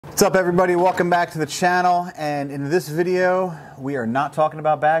What's up, everybody? Welcome back to the channel, and in this video we are not talking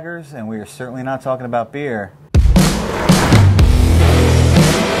about baggers, and we are certainly not talking about beer.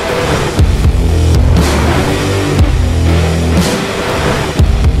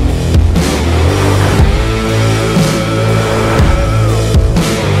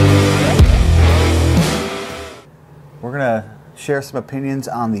 We're gonna share some opinions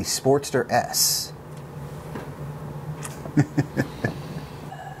on the Sportster S.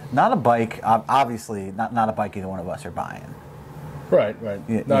 Not a bike, obviously, not a bike either one of us are buying. Right.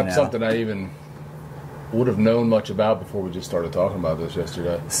 Not something I know. even would have known much about before we just started talking about this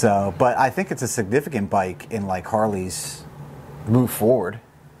yesterday. So, but I think it's a significant bike in like Harley's move forward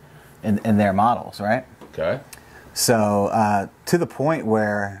in their models, right? Okay. So, to the point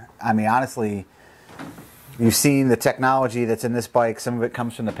where, I mean, honestly, you've seen the technology that's in this bike. Some of it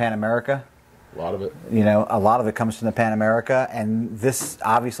comes from the Pan America. A lot of it. You know, a lot of it comes from the Pan America, and this,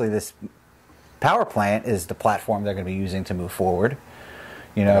 obviously, this power plant is the platform they're going to be using to move forward.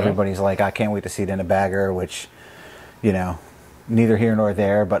 You know, everybody's like, I can't wait to see it in a bagger, which, you know, neither here nor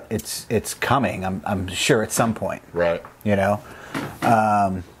there, but it's coming. I'm sure at some point. Right. You know,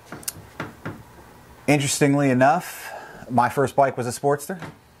 interestingly enough, my first bike was a Sportster.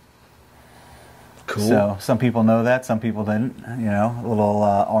 Cool. So some people know that, some people didn't. You know, a little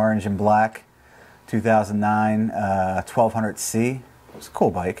orange and black, 2009 1200C. It's a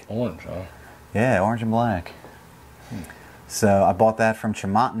cool bike. Orange, huh? Yeah, orange and black. So I bought that from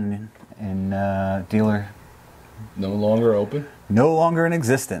Chemonton in dealer. No longer open? No longer in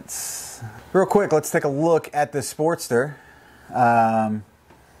existence. Real quick, let's take a look at this Sportster.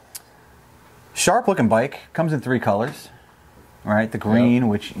 Sharp looking bike. Comes in 3 colors. Right, the green,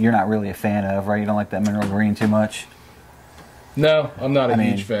 which you're not really a fan of, right? You don't like that mineral green too much? No, I'm not a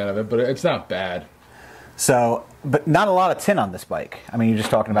huge fan of it, but it's not bad. So, but not a lot of tin on this bike. I mean, you're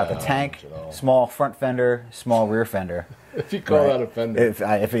just talking about the tank, small front fender, small rear fender. If you call that a fender.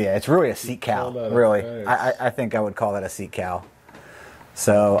 Yeah, it's really a seat cowl, really. I think I would call that a seat cowl.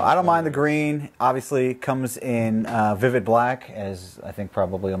 So, I don't mind the green. Obviously, comes in vivid black, as I think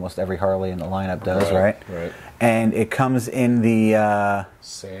probably almost every Harley in the lineup does, right? Right. And it comes in the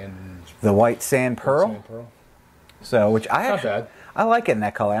white sand pearl. So, which not bad. I like it in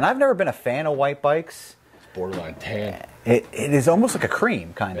that color, and I've never been a fan of white bikes. It's borderline tan. It is almost like a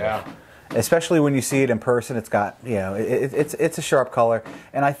cream, kind of. Especially when you see it in person. It's got, you know, it's a sharp color,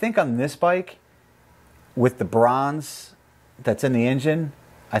 and I think on this bike, with the bronze that's in the engine,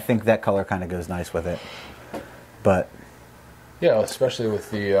 I think that color kind of goes nice with it. But yeah, especially with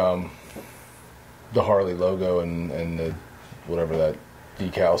the Harley logo and the whatever that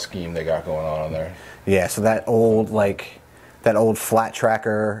decal scheme they got going on there. Yeah, so that old flat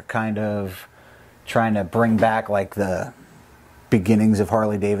tracker kind of trying to bring back like the beginnings of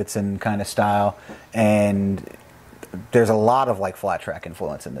Harley Davidson kind of style, and there's a lot of like flat track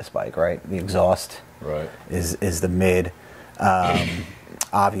influence in this bike, right? The exhaust is the mid.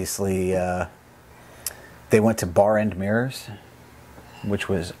 Obviously, they went to bar end mirrors, which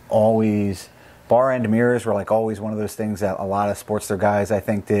was always, bar end mirrors were like always one of those things that a lot of Sportster guys I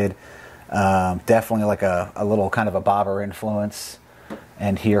think did. Definitely like a little kind of a bobber influence,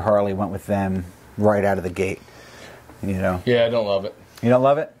 and here Harley went with them right out of the gate. You know. Yeah, I don't love it. You don't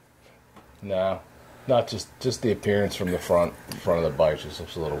love it? No, not just the appearance from the front of the bike just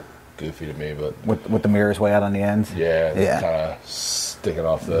looks a little goofy to me, but with the mirrors way out on the ends. Yeah, kind of sticking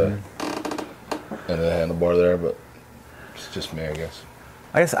off the end of the handlebar there, but it's just me, I guess.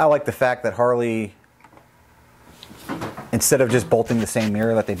 I guess I like the fact that Harley, instead of just bolting the same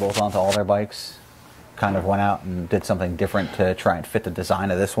mirror that they bolt onto all their bikes, kind of went out and did something different to try and fit the design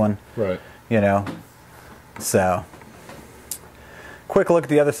of this one. Right. You know. So, quick look at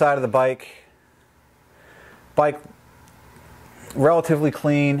the other side of the bike. Bike relatively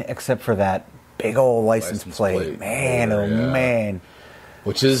clean, except for that big old license plate. Man, oh man.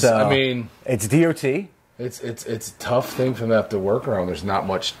 Which is, I mean, it's DOT. It's a tough thing for them to have to work around. There's not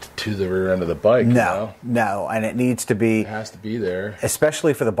much to the rear end of the bike. No, and it needs to be. It has to be there,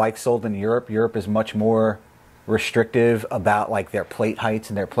 especially for the bikes sold in Europe. Europe is much more restrictive about like their plate heights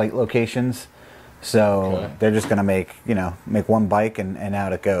and their plate locations. So they're just going to make one bike and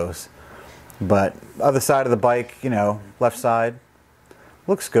out it goes. But other side of the bike, you know, left side,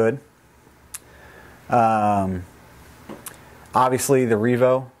 looks good. Obviously the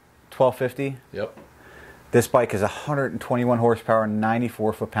Revo 1250. Yep. This bike is 121 horsepower,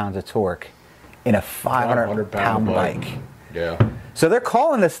 94 foot-pounds of torque in a 500-pound bike. Yeah. So they're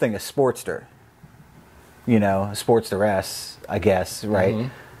calling this thing a Sportster. You know, a Sportster S, I guess, right?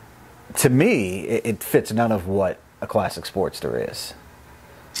 Mm-hmm. To me, it fits none of what a classic Sportster is.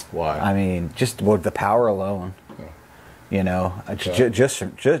 Why? I mean, just with the power alone. You know, Okay. just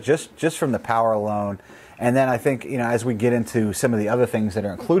from the power alone. And then I think, you know, as we get into some of the other things that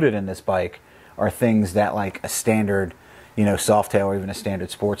are included in this bike are things that like a standard, you know, Softail or even a standard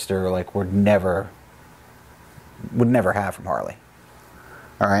Sportster like would never have from Harley.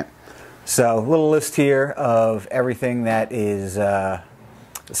 All right. So a little list here of everything that is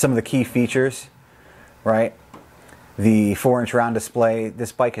some of the key features, right? The 4-inch round display.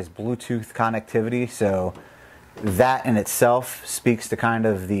 This bike has Bluetooth connectivity, so that in itself speaks to kind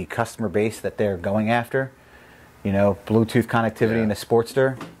of the customer base that they're going after. You know, Bluetooth connectivity in a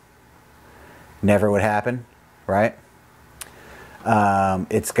Sportster never would happen, right?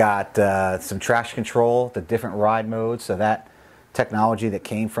 It's got some traction control, the different ride modes, so that technology that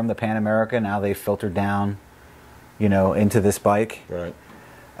came from the Pan America, now they've filtered down, you know, into this bike. Right.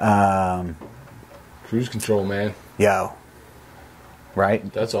 Cruise control, man. Yo.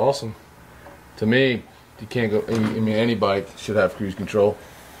 Right? That's awesome. To me, you can't go. I mean, any bike should have cruise control.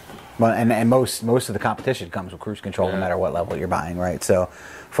 Well, and most of the competition comes with cruise control, no matter what level you're buying, right? So,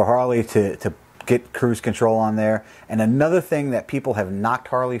 for Harley to get cruise control on there, and another thing that people have knocked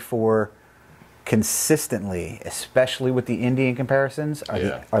Harley for consistently, especially with the Indian comparisons,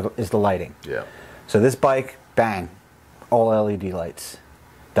 is the lighting. Yeah. So this bike, bang, all LED lights,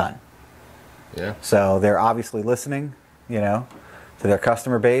 done. Yeah. So they're obviously listening, you know, to their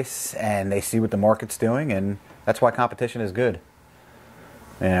customer base, and they see what the market's doing, and that's why competition is good.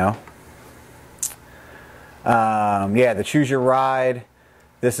 You know. Yeah, the choose your ride.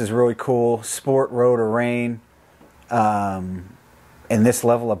 This is really cool. Sport, road, or rain. And this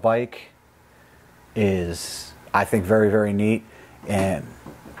level of bike is, I think, very, very neat. And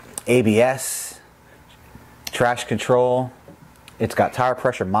ABS, traction control. It's got tire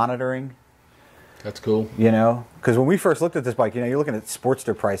pressure monitoring. That's cool. You know, because when we first looked at this bike, you know, you're looking at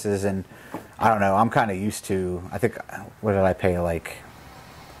Sportster prices, and I don't know, I'm kind of used to, I think, what did I pay, like,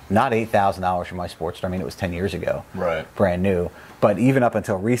 not $8,000 for my Sportster. I mean, it was 10 years ago. Right. Brand new. But even up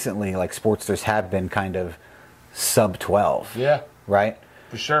until recently, like, Sportsters have been kind of sub 12. Yeah. Right?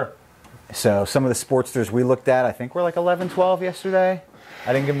 For sure. So some of the Sportsters we looked at, I think, were like 11, 12 yesterday.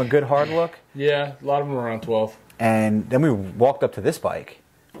 I didn't give them a good hard look. Yeah, a lot of them are around 12. And then we walked up to this bike,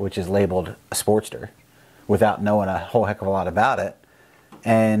 which is labeled a Sportster, without knowing a whole heck of a lot about it.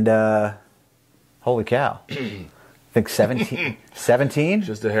 And holy cow. I think 17? 17?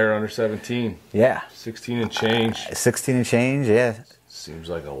 Just a hair under 17. Yeah. 16 and change. 16 and change, yeah. Seems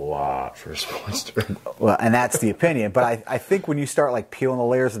like a lot for a Sportster. Well, and that's the opinion. But I think when you start like peeling the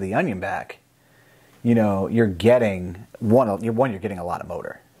layers of the onion back, you know, you're getting, you're getting a lot of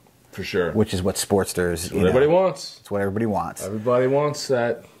motor. For sure. Which is what Sportsters, That's what everybody wants. It's what everybody wants. Everybody wants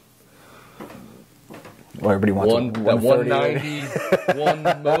that. Well, everybody wants that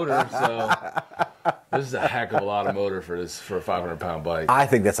 191 motor. So this is a heck of a lot of motor for a 500-pound bike. I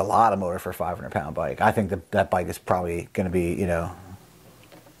think that's a lot of motor for a 500-pound bike. I think that bike is probably going to be, you know,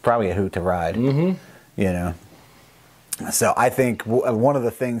 probably a hoot to ride. Mm-hmm. You know. So I think one of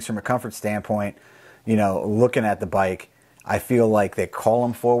the things from a comfort standpoint, you know, looking at the bike, I feel like they call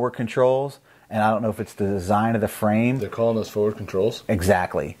them forward controls, and I don't know if it's the design of the frame. They're calling those forward controls?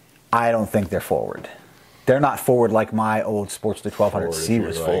 Exactly. I don't think they're forward. They're not forward like my old Sportster 1200C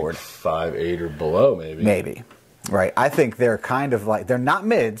was forward. 5'8" or below, maybe. Maybe. Right. I think they're kind of like, they're not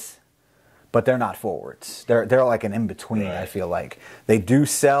mids, but they're not forwards. They're like an in-between, right. I feel like. They do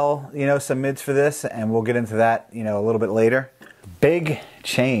sell, you know, some mids for this, and we'll get into that, you know, a little bit later. Big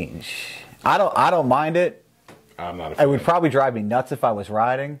change. I don't mind it. I'm not a fan. It would probably drive me nuts if I was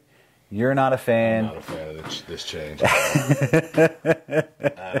riding. You're not a fan. I'm not a fan of this change at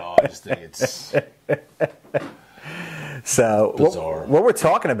all. I just think it's so bizarre. What we're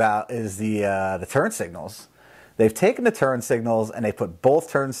talking about is the turn signals. They've taken the turn signals and they put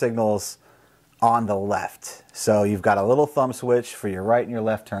both turn signals on the left. So you've got a little thumb switch for your right and your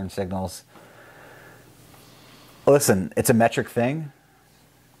left turn signals. Listen, it's a metric thing.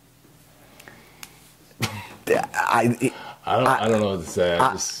 I don't know what to say.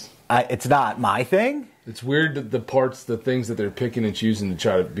 It's not my thing. It's weird that the things that they're picking and choosing to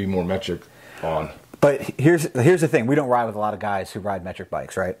try to be more metric on. But here's the thing: we don't ride with a lot of guys who ride metric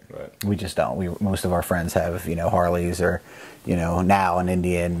bikes, right? Right. We just don't. Most of our friends have, you know, Harleys or, you know, now an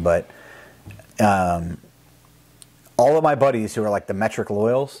Indian. But all of my buddies who are like the metric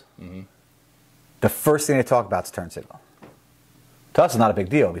loyals, the first thing they talk about is turn signal. To us, it's not a big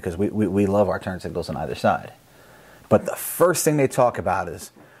deal because we love our turn signals on either side. But the first thing they talk about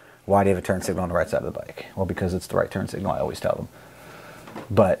is, why do you have a turn signal on the right side of the bike? Well, because it's the right turn signal, I always tell them.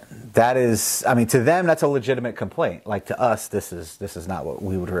 But that is, I mean, to them, that's a legitimate complaint. Like to us, this is not what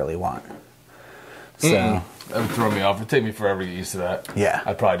we would really want. So that would throw me off. It'd take me forever to get used to that. Yeah.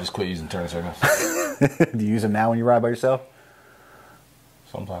 I'd probably just quit using turn signals. Do you use them now when you ride by yourself?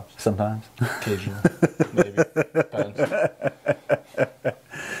 Sometimes. Sometimes. Occasionally. Maybe. Depends.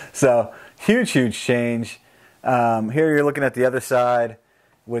 So huge change. Here you're looking at the other side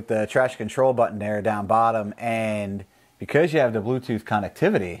with the traction control button there down bottom, and because you have the Bluetooth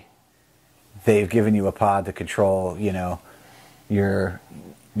connectivity, they've given you a pod to control, you know, your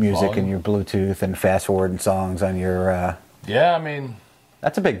music Volume. and your Bluetooth and fast forwarding songs on your. Yeah, I mean,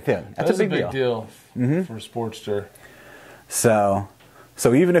 that's a big thing. That's a big deal for a Sportster. So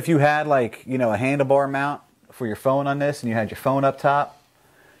even if you had like, you know, a handlebar mount for your phone on this, and you had your phone up top,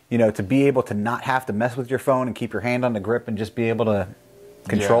 you know, to be able to not have to mess with your phone and keep your hand on the grip and just be able to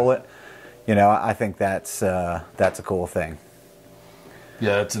control it, you know, I think that's a cool thing.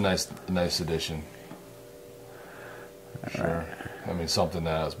 Yeah, that's a nice addition. Sure. Right. I mean, something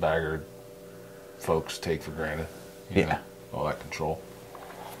that us bagger folks take for granted. You know, all that control.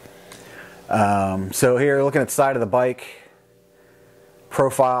 So here, looking at the side of the bike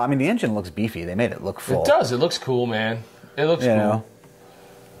profile, I mean, the engine looks beefy. They made it look full. It does. It looks cool, man. It looks cool. Know.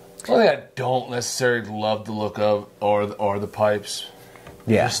 The only thing I don't necessarily love the look of are the pipes.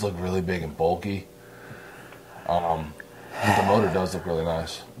 They just look really big and bulky. But the motor does look really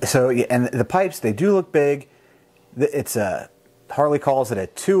nice. So, yeah, and the pipes, they do look big. It's Harley calls it a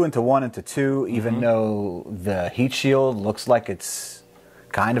 2 into 1 into 2, even though the heat shield looks like it's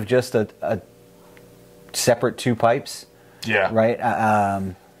kind of just a separate 2 pipes. Yeah. Right?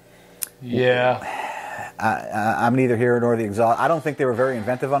 Yeah. I'm neither here nor the exhaust. I don't think they were very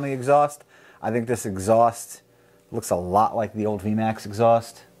inventive on the exhaust. I think this exhaust looks a lot like the old VMAX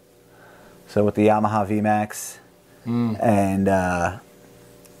exhaust. So with the Yamaha VMAX. And,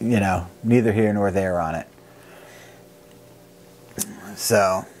 you know, neither here nor there on it.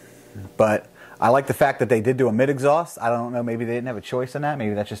 So, but I like the fact that they did do a mid-exhaust. I don't know, maybe they didn't have a choice in that.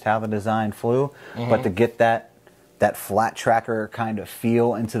 Maybe that's just how the design flew. But to get that flat tracker kind of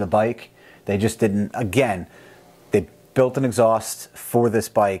feel into the bike, they just didn't. Again, they built an exhaust for this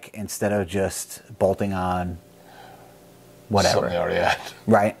bike instead of just bolting on whatever. Something they already had.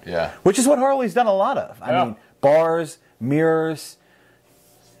 Right? Yeah. Which is what Harley's done a lot of. I mean, bars, mirrors.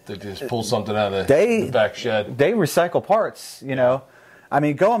 They just pull something out of the back shed. They recycle parts, you know. I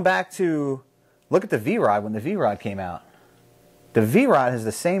mean, going back to, look at the V-Rod when the V-Rod came out. The V-Rod has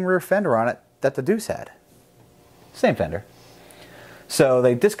the same rear fender on it that the Deuce had. Same fender. So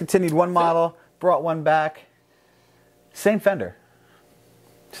they discontinued one model, brought one back. Same fender.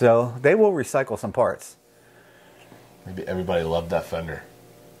 So they will recycle some parts. Maybe everybody loved that fender.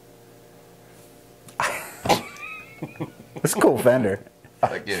 It's a cool fender.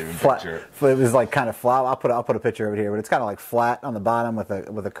 I can't even picture it. It was like kind of flat. I'll put a picture of it here, but it's kind of like flat on the bottom with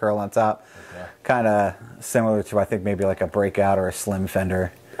a curl on top. Okay. Kind of similar to, I think, maybe like a Breakout or a Slim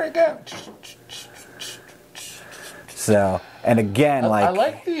fender. Breakout. So, and again, like, I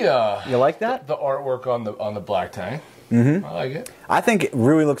like the you like that, the artwork on the black tank. I like it. I think it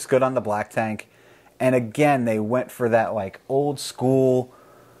really looks good on the black tank. And again, they went for that like old school,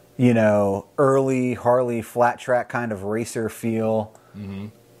 you know, early Harley flat track kind of racer feel.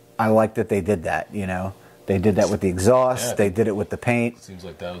 I like that they did that, you know. They did that with the exhaust. Yeah, they did it with the paint. Seems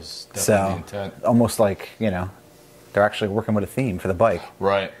like that was definitely the intent. Almost like, you know, they're actually working with a theme for the bike.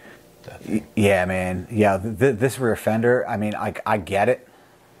 Right. Yeah, man. Yeah, this rear fender, I mean, I get it.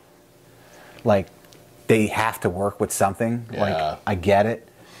 Like, they have to work with something. Yeah. Like, I get it.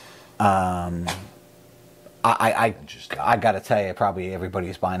 I got to tell you, probably everybody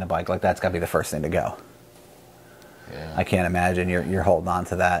who's buying a bike like that's got to be the first thing to go. Yeah. I can't imagine you're holding on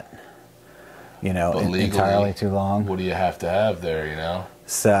to that, you know, entirely too long. What do you have to have there, you know?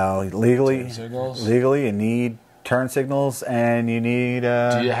 So legally, you need turn signals, and you need.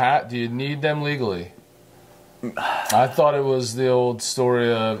 Do you need them legally? I thought it was the old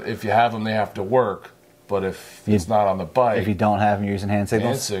story of if you have them, they have to work. But if it's not on the bike, if you don't have them, you're using hand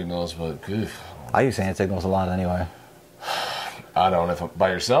signals. Hand signals, but oof. I use hand signals a lot anyway. I don't. If I'm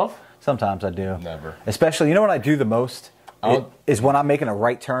by yourself. Sometimes I do. Never. Especially, you know what I do the most? Is when I'm making a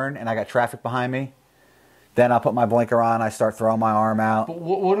right turn and I got traffic behind me. Then I'll put my blinker on, I start throwing my arm out. But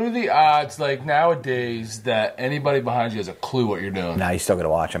what are the odds, like, nowadays, that anybody behind you has a clue what you're doing? Nah, you still got to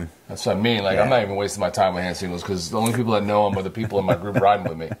watch them. That's what I mean. Like, yeah. I'm not even wasting my time with hand signals, because the only people that know them are the people in my group riding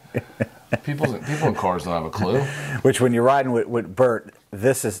with me. People in cars don't have a clue. Which, when you're riding with Burt,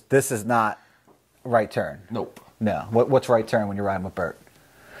 this is not right turn. Nope. No. What's right turn when you're riding with Burt?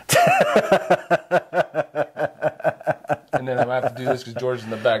 And then I'm going to have to do this because George's in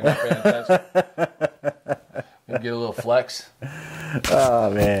the back not paying attention. And get a little flex. Oh,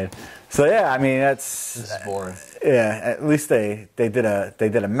 man. So, yeah, I mean, This is boring. Yeah, at least they did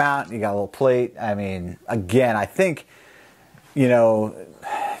a mount. You got a little plate. I mean, again, I think,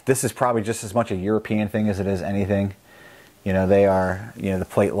 this is probably just as much a European thing as it is anything. They are, the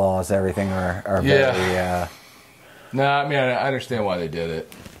plate laws, everything are very... No, I mean, I understand why they did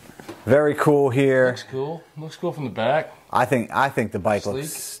it. Very cool here. Looks cool. Looks cool from the back. I think the bike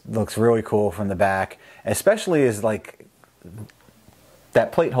looks really cool from the back, especially as like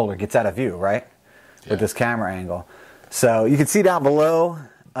that plate holder gets out of view, right? Yeah. With this camera angle. So you can see down below,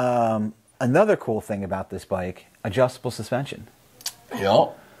 another cool thing about this bike, adjustable suspension.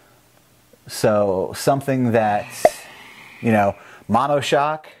 Yep. So something that,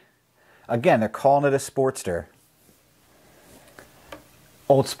 monoshock, again, they're calling it a Sportster.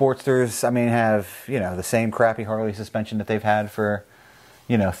 Old Sportsters, I mean, have, the same crappy Harley suspension that they've had for,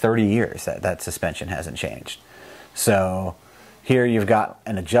 30 years. That suspension hasn't changed. So here you've got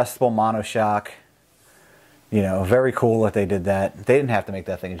an adjustable monoshock. Very cool that they did that. They didn't have to make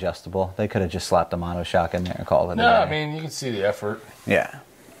that thing adjustable. They could have just slapped a monoshock in there and called it a day. I mean, you can see the effort. Yeah.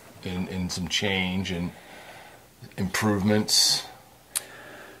 In some change and improvements.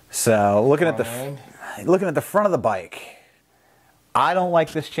 So looking at the front of the bike, I don't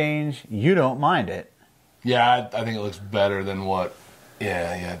like this change. You don't mind it. Yeah, I think it looks better than what...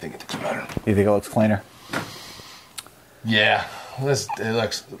 Yeah, I think it looks better. You think it looks cleaner? Yeah. It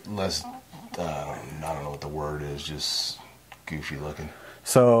looks less... I don't know what the word is. Just goofy looking.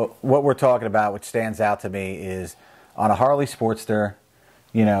 So what we're talking about, which stands out to me, is on a Harley Sportster,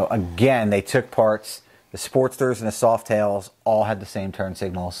 again, they took parts. The Sportsters and the Softails all had the same turn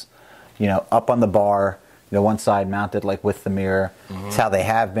signals. Up on the bar... one side mounted like with the mirror. Mm-hmm. It's how they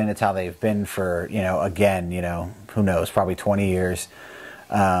have been. It's how they've been for, again, who knows, probably 20 years.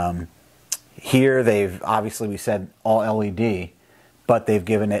 Here they've, obviously we said all LED, but they've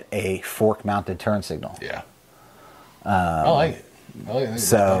given it a fork mounted turn signal. Yeah. I like it. I think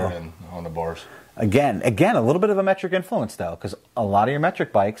it's better than on the bars. Again, a little bit of a metric influence though, because a lot of your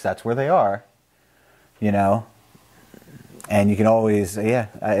metric bikes, that's where they are, and you can always,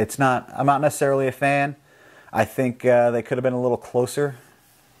 it's not, I'm not necessarily a fan. I think they could have been a little closer.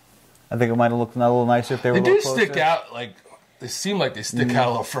 I think it might have looked a little nicer if they were a little closer. They do stick out, like, they seem like they stick out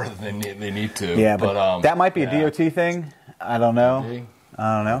a little further than they need to. Yeah, but that might be a DOT thing. I don't know. Maybe.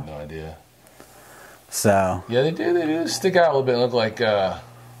 I don't know. No idea. So. Yeah, they do stick out a little bit. Look like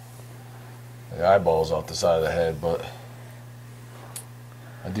eyeballs off the side of the head, but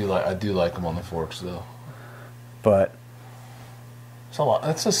I do like them on the forks, though. But. It's a lot.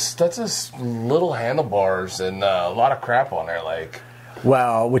 That's just little handlebars and a lot of crap on there.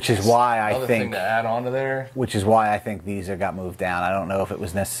 Which is why I think thing to add on to there. Which is why I think these got moved down. I don't know if it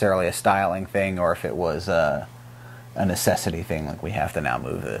was necessarily a styling thing or if it was a necessity thing. Like we have to now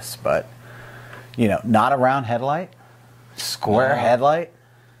move this, but not a round headlight, square headlight.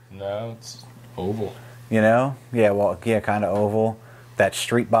 No, it's oval. Kind of oval. That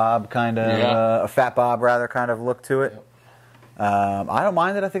street bob kind of, a fat bob rather kind of look to it. Yep. I don't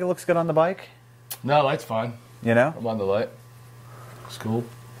mind it. I think it looks good on the bike. No, light's fine. I'm on the light. It's cool.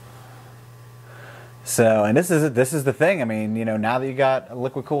 So, and this is the thing. I mean, now that you got a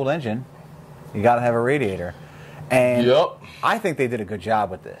liquid cooled engine, you got to have a radiator. And I think they did a good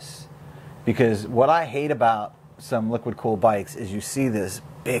job with this. Because what I hate about some liquid cooled bikes is you see this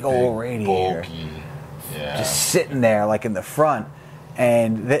big old radiator bulky. Yeah. Just sitting there like in the front.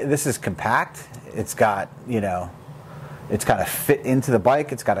 And this is compact. It's got, it's kind of fit into the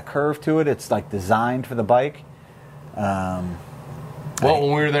bike. It's got a curve to it. It's like designed for the bike. When we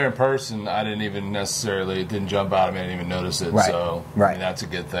were there in person, I didn't even necessarily, it didn't jump out at me. I didn't even notice it. Right. So I mean, that's a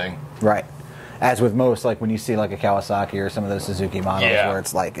good thing. Right. As with most, like when you see like a Kawasaki or some of those Suzuki models where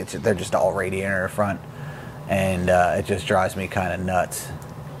it's like, they're just all radiator in front. And it just drives me kind of nuts.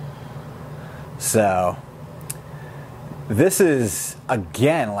 So this is,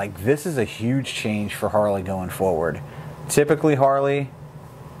 again, this is a huge change for Harley going forward. Typically Harley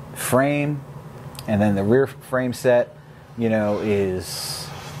frame and then the rear frame set, is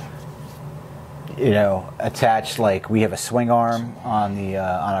attached like we have a swing arm on the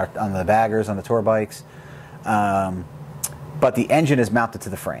on the baggers on the tour bikes, but the engine is mounted to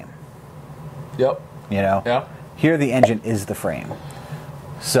the frame. Yep. Yeah. Here the engine is the frame,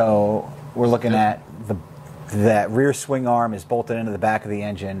 so we're looking at that rear swing arm is bolted into the back of the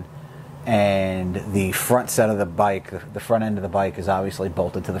engine. And the front set of the bike, the front end of the bike is obviously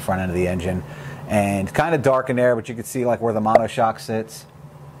bolted to the front end of the engine. And kind of dark in there, but you can see like where the monoshock sits.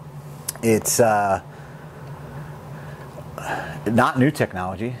 It's not new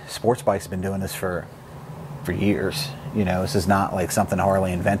technology. Sports bikes have been doing this for years. You know, this is not like something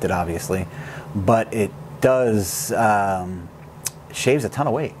Harley invented, obviously, but it does shaves a ton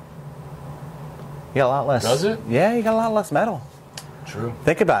of weight. You got a lot less. Does it? Yeah, you got a lot less metal. True.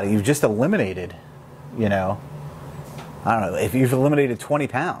 Think about it. You've just eliminated, you know, I don't know, if you've eliminated 20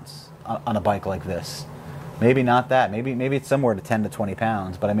 pounds on a bike like this. Maybe not that. Maybe it's somewhere to 10 to 20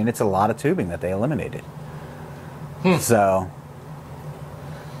 pounds. But I mean, it's a lot of tubing that they eliminated. So,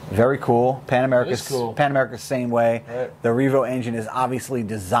 very cool. Pan America's cool. Pan America's same way. Right. The Revo engine is obviously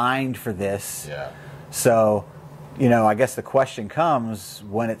designed for this. Yeah. So, you know, I guess the question comes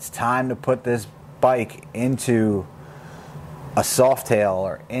when it's time to put this bike into a Softail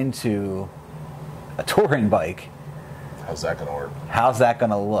or into a touring bike. How's that going to work? How's that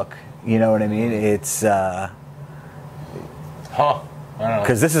going to look? You know what I mean? It's I don't know.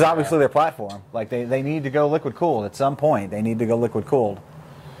 because this is obviously their platform. Like they need to go liquid cooled at some point. They need to go liquid cooled.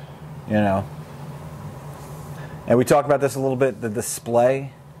 You know. And we talked about this a little bit. The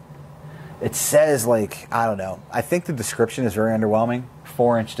display. It says like I don't know. I think the description is very underwhelming.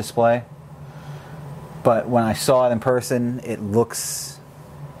 4-inch display. But when I saw it in person, it looks,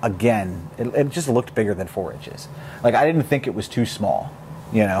 again, it just looked bigger than 4 inches. Like, I didn't think it was too small,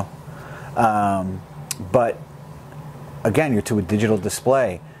 you know. But, again, you're to a digital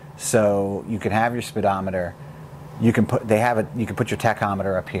display. So you can have your speedometer. You can put, you can put your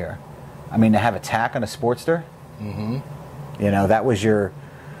tachometer up here. I mean, to have a tach on a Sportster, you know, that was your,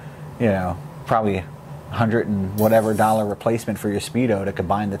 you know, probably $100 and whatever replacement for your Speedo to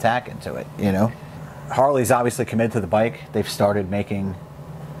combine the tach into it, you know. Harley's obviously committed to the bike. They've started making,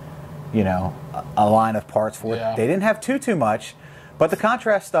 you know, a line of parts for it. They didn't have too much, but the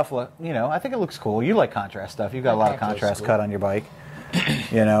contrast stuff, you know, I think it looks cool. You like contrast stuff. You've got a lot of contrast cut on your bike,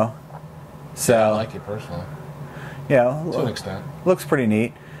 you know. So yeah, I like it personally. You know, to an extent, looks pretty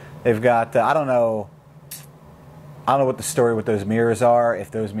neat. They've got I don't know what the story with those mirrors are.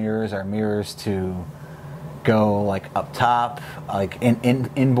 If those mirrors are mirrors to go like up top, like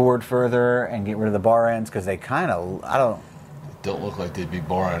inboard further and get rid of the bar ends, because they kind of don't look like they'd be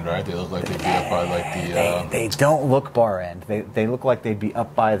bar end, right? They look like they'd be up by like the they don't look bar end. They look like they'd be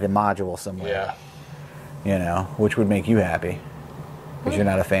up by the module somewhere. Yeah. You know, which would make you happy because you're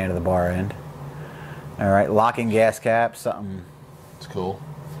not a fan of the bar end. All right, locking gas cap, something it's cool.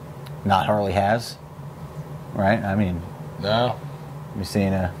 Not Harley has, right? I mean, no. You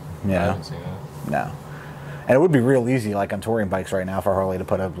seen a I haven't seen it. No. And it would be real easy, like on touring bikes right now, for Harley to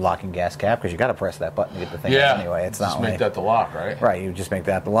put a locking gas cap, because you got to press that button to get the thing out anyway. It's just not make like, that the lock, right? Right, you just make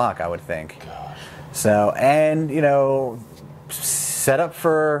that the lock, I would think. Gosh. So, and you know, set up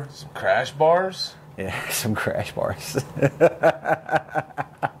for some crash bars. Yeah, some crash bars.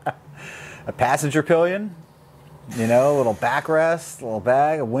 A passenger pillion, you know, a little backrest, a little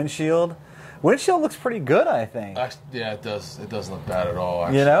bag, a windshield. Windshield looks pretty good, I think. Yeah, it does. It doesn't look bad at all.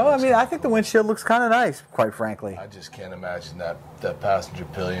 Actually. You know, I mean, I think the windshield looks kind of nice, quite frankly. I just can't imagine that passenger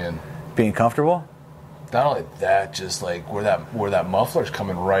pillion being comfortable. Not only that, just like where that muffler's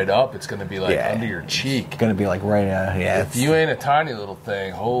coming right up, it's going to be like under your cheek. Going to be like right, If you ain't a tiny little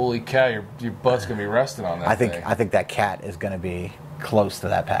thing, holy cow, your butt's going to be resting on that thing. I think that cat is going to be close to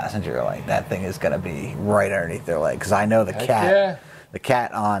that passenger. Like that thing is going to be right underneath their leg, because I know the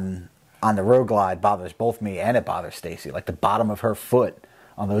cat on the Road Glide bothers both me and it bothers Stacy. Like the bottom of her foot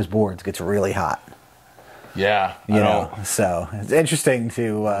on those boards gets really hot. Yeah, you know. So it's interesting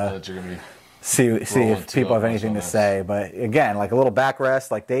to see if people have anything to say. But again, like a little backrest,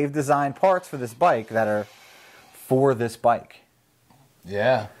 like they've designed parts for this bike that are for this bike.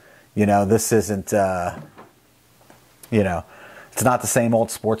 Yeah. You know, this isn't. You know, it's not the same old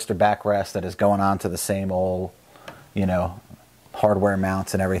Sportster backrest that is going on to the same old, you know, hardware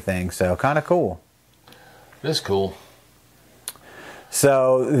mounts and everything. So kind of cool. It is cool.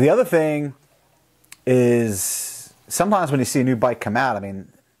 So the other thing is sometimes when you see a new bike come out, I mean,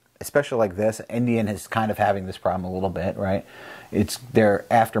 especially like this, Indian is kind of having this problem a little bit, right? It's their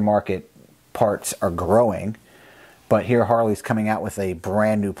aftermarket parts are growing, but here Harley's coming out with a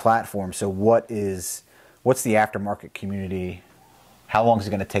brand new platform. So what's the aftermarket community? How long is it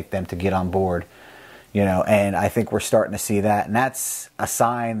going to take them to get on board? You know, and I think we're starting to see that, and that's a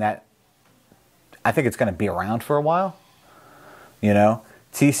sign that I think it's going to be around for a while. You know,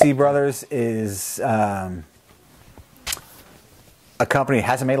 TC Brothers is a company that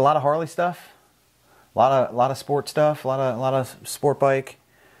hasn't made a lot of Harley stuff, a lot of sport stuff, a lot of sport bike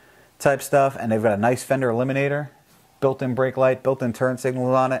type stuff, and they've got a nice fender eliminator, built-in brake light, built-in turn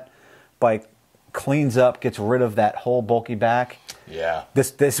signals on it. Bike cleans up, gets rid of that whole bulky back. Yeah.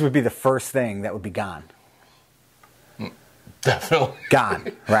 This would be the first thing that would be gone. Definitely.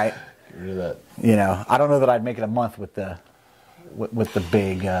 Gone, right? Get rid of that. You know, I don't know that I'd make it a month with the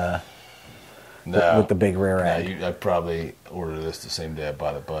big with the big rear end. I'd probably order this the same day I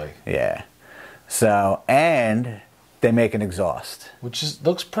buy the bike. Yeah. So, and they make an exhaust, which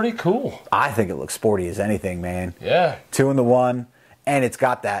looks pretty cool. I think it looks sporty as anything, man. Yeah. 2-in-1, and it's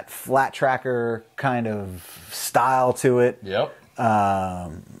got that flat tracker kind of style to it. Yep.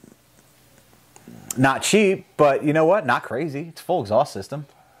 Not cheap, but you know what? Not crazy. It's full exhaust system.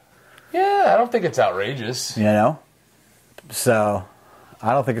 Yeah, I don't think it's outrageous. You know? So,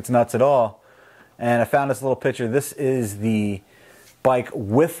 I don't think it's nuts at all. And I found this little picture. This is the bike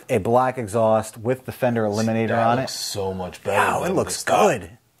with a black exhaust with the fender eliminator on it. Looks so much better. Wow, it looks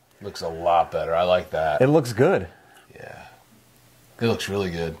good. Looks a lot better. I like that. It looks good. Yeah. It looks really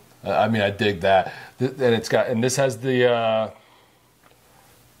good. I mean, I dig that. And this has the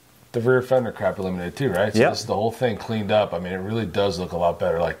rear fender crap eliminated too, right? So yep. This is the whole thing cleaned up. I mean, it really does look a lot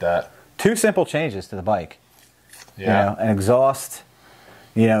better like that. 2 simple changes to the bike. Yeah. You know, an exhaust,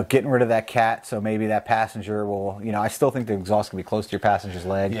 you know, getting rid of that cat, so maybe that passenger will, you know, I still think the exhaust can be close to your passenger's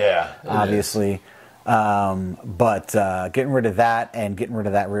leg. Yeah. Obviously. But getting rid of that and getting rid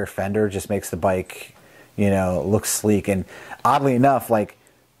of that rear fender just makes the bike, you know, look sleek. And oddly enough, like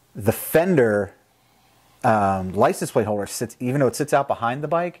the fender license plate holder sits, even though it sits out behind the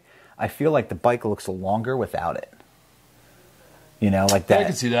bike, I feel like the bike looks longer without it. You know, like that. I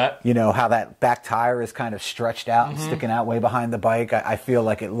can see that. You know, how that back tire is kind of stretched out and sticking out way behind the bike. I feel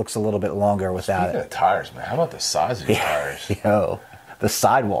like it looks a little bit longer without Speaking of tires, man, how about the size of your tires? Yo, the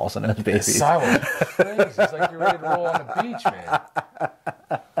sidewalls on those babies. The sidewalls are crazy. It's like you're ready to roll on the beach, man.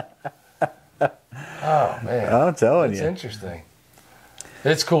 Oh, man. I'm telling you. It's interesting.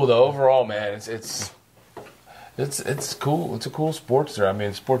 It's cool, though. Overall, man, it's cool. It's a cool Sportster. I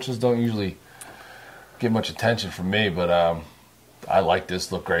mean, Sportsters don't usually get much attention from me, but I like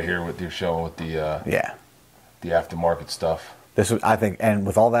this look right here with you're showing with the the aftermarket stuff. This was, I think, and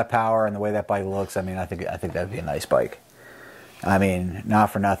with all that power and the way that bike looks, I mean, I think that'd be a nice bike. I mean,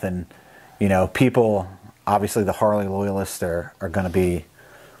 not for nothing, you know, people, obviously the Harley loyalists are going to be,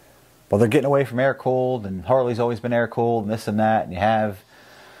 well, they're getting away from air cooled, and Harley's always been air cooled, and this and that, and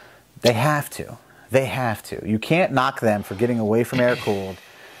they have to. You can't knock them for getting away from air cooled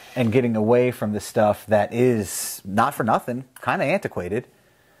and getting away from the stuff that is, not for nothing, kind of antiquated,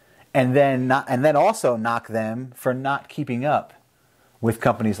 and then also knock them for not keeping up with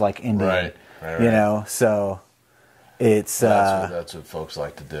companies like Indian. Right. You know, so it's that's what folks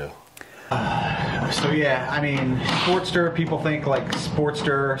like to do. So yeah, I mean, Sportster, people think like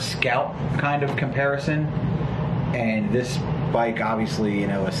Sportster Scout kind of comparison, and this bike, obviously, you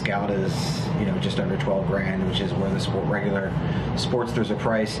know, a Scout is, you know, just under 12 grand, which is where the regular Sportsters are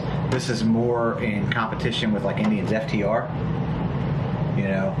priced. This is more in competition with like Indian's FTR. You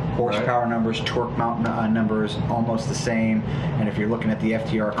know, horsepower numbers, torque mount numbers, almost the same. And if you're looking at the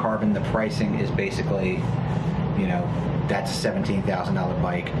FTR Carbon, the pricing is basically, you know, that's a $17,000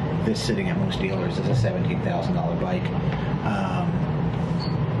 bike. This sitting at most dealers is a $17,000 bike.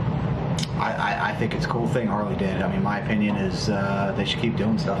 I think it's a cool thing Harley did. I mean, my opinion is they should keep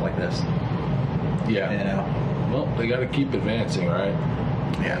doing stuff like this. Yeah. You know? Well, they got to keep advancing, right?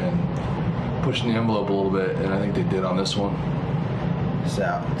 Yeah. And pushing the envelope a little bit, and I think they did on this one.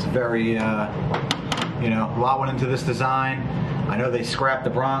 So it's very, you know, a lot went into this design. I know they scrapped the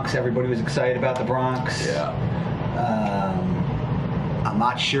Bronx. Everybody was excited about the Bronx. Yeah. I'm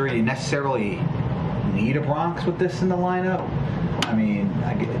not sure you necessarily need a Bronx with this in the lineup. I mean,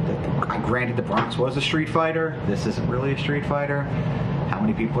 granted the Bronx was a Street Fighter. This isn't really a Street Fighter. How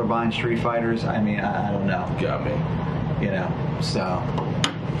many people are buying Street Fighters? I mean, I don't know. Got me. You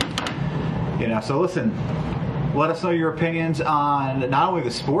know, so listen, let us know your opinions on not only the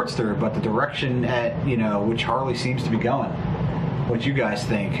Sportster, but the direction at, you know, which Harley seems to be going. What you guys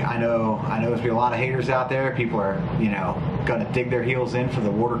think? I know there's going to be a lot of haters out there. People are, you know, going to dig their heels in for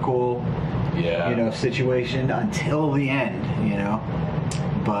the water cool, you know, situation until the end, you know.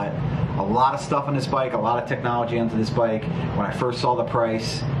 But a lot of stuff on this bike, a lot of technology onto this bike. When I first saw the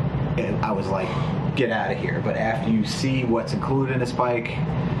price, I was like, get out of here. But after you see what's included in this bike,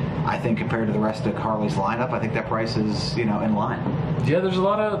 I think compared to the rest of Harley's lineup, I think that price is, you know, in line. Yeah, there's a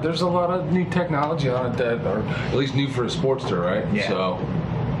lot of new technology on it that are at least new for a Sportster, right? Yeah. So,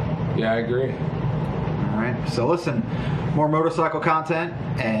 yeah, I agree. All right. So listen, more motorcycle content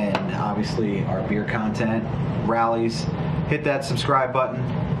and obviously our beer content, rallies. Hit that subscribe button,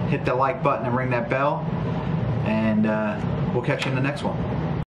 hit the like button, and ring that bell. And we'll catch you in the next one.